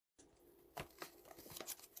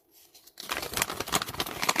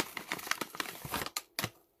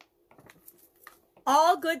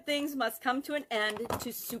good things must come to an end to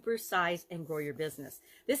supersize and grow your business.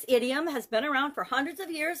 This idiom has been around for hundreds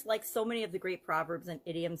of years, like so many of the great proverbs and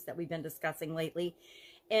idioms that we've been discussing lately.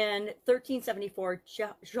 In 1374,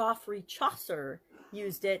 Geoffrey Chaucer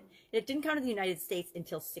used it. It didn't come to the United States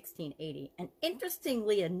until 1680. And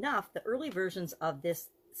interestingly enough, the early versions of this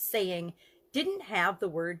saying didn't have the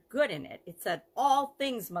word good in it. It said, all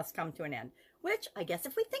things must come to an end, which I guess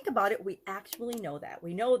if we think about it, we actually know that.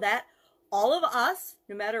 We know that all of us,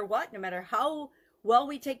 no matter what, no matter how well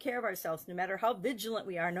we take care of ourselves, no matter how vigilant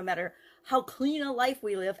we are, no matter how clean a life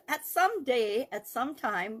we live, at some day, at some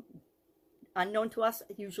time, unknown to us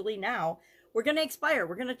usually now, we're going to expire.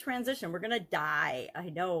 We're going to transition. We're going to die. I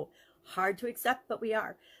know, hard to accept, but we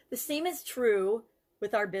are. The same is true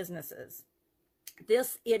with our businesses.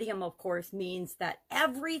 This idiom, of course, means that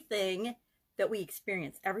everything that we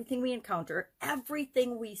experience, everything we encounter,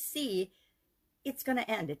 everything we see, it's going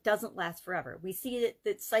to end. It doesn't last forever. We see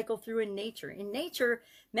it cycle through in nature. In nature,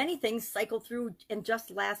 many things cycle through and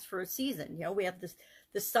just last for a season. You know, we have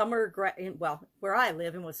the summer, well, where I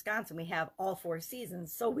live in Wisconsin, we have all 4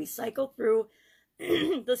 seasons. So we cycle through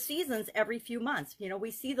the seasons every few months. You know,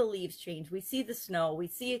 we see the leaves change. We see the snow. We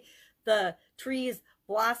see the trees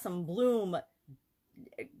blossom, bloom,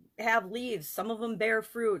 have leaves. Some of them bear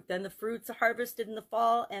fruit. Then the fruits are harvested in the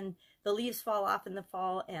fall and the leaves fall off in the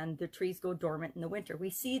fall and the trees go dormant in the winter. We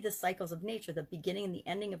see the cycles of nature, the beginning and the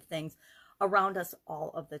ending of things around us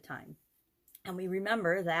all of the time. And we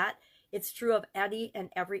remember that it's true of any and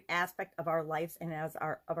every aspect of our lives and of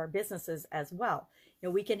our businesses as well. You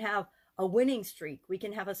know, we can have a winning streak, we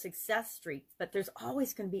can have a success streak, but there's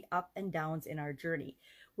always going to be up and downs in our journey.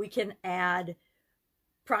 We can add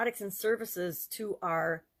products and services to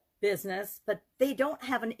our business, but they don't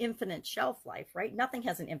have an infinite shelf life, right? Nothing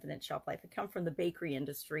has an infinite shelf life. It comes from the bakery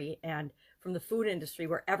industry and from the food industry,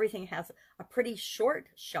 where everything has a pretty short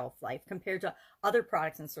shelf life compared to other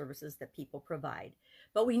products and services that people provide.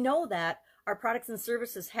 But we know that our products and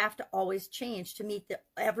services have to always change to meet the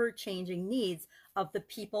ever-changing needs of the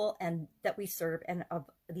people and that we serve and of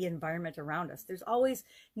the environment around us. There's always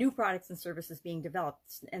new products and services being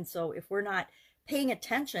developed. And so if we're not paying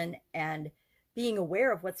attention and being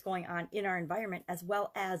aware of what's going on in our environment as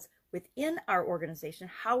well as within our organization,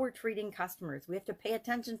 how we're treating customers. We have to pay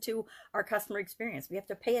attention to our customer experience. We have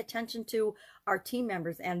to pay attention to our team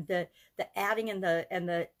members and the adding and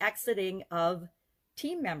the exiting of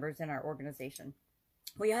team members in our organization.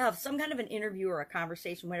 We have some kind of an interview or a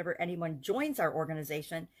conversation whenever anyone joins our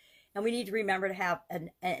organization, and we need to remember to have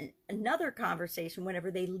another conversation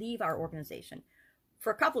whenever they leave our organization.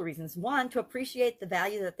 For a couple of reasons. One, to appreciate the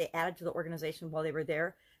value that they added to the organization while they were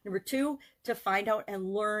there. Number 2, to find out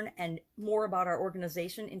and learn and more about our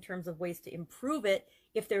organization in terms of ways to improve it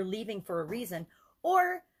if they're leaving for a reason.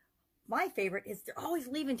 Or my favorite is they're always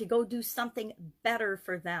leaving to go do something better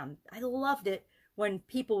for them. I loved it when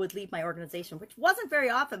people would leave my organization, which wasn't very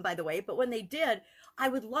often, by the way, but when they did, I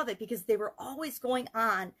would love it because they were always going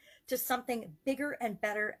on to something bigger and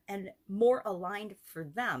better and more aligned for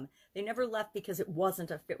them. They never left because it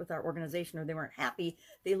wasn't a fit with our organization or they weren't happy.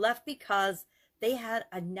 They left because they had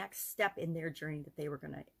a next step in their journey that they were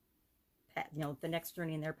going to, you know, the next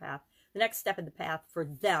journey in their path, the next step in the path for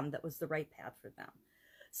them that was the right path for them.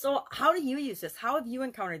 So how do you use this? How have you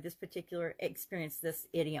encountered this particular experience, this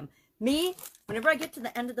idiom? Me, whenever I get to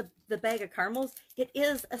the end of the bag of caramels, it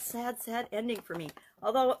is a sad, sad ending for me.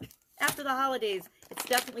 Although after the holidays, it's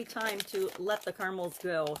definitely time to let the caramels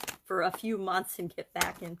go for a few months and get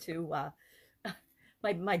back into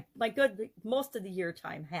my good, most of the year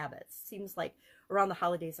time habits. Seems like around the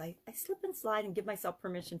holidays, I slip and slide and give myself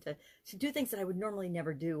permission to do things that I would normally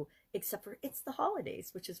never do, except for it's the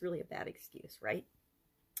holidays, which is really a bad excuse, right?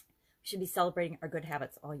 We should be celebrating our good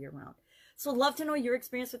habits all year round. So I'd love to know your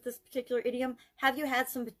experience with this particular idiom. Have you had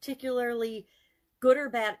some particularly good or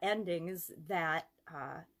bad endings that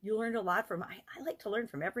you learned a lot from? I like to learn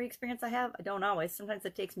from every experience I have. I don't always. Sometimes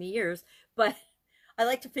it takes me years, but I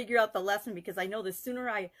like to figure out the lesson because I know the sooner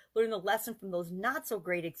I learn the lesson from those not so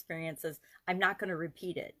great experiences, I'm not going to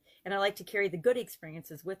repeat it. And I like to carry the good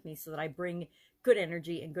experiences with me so that I bring good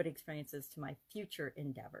energy and good experiences to my future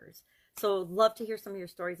endeavors. So love to hear some of your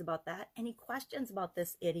stories about that. Any questions about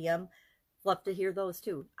this idiom? Love to hear those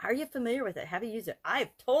too. Are you familiar with it? Have you used it? I've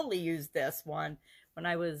totally used this one when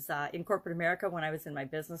I was in corporate America, when I was in my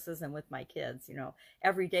businesses and with my kids. You know,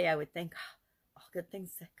 every day I would think, all good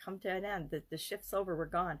things come to an end. The shift's over. We're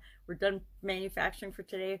gone. We're done manufacturing for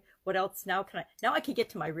today. What else now can I get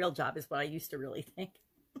to my real job is what I used to really think.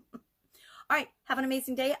 All right, have an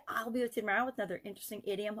amazing day. I'll be with you tomorrow with another interesting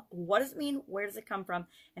idiom. What does it mean? Where does it come from?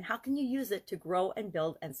 And how can you use it to grow and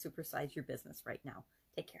build and supersize your business right now?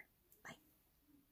 Take care.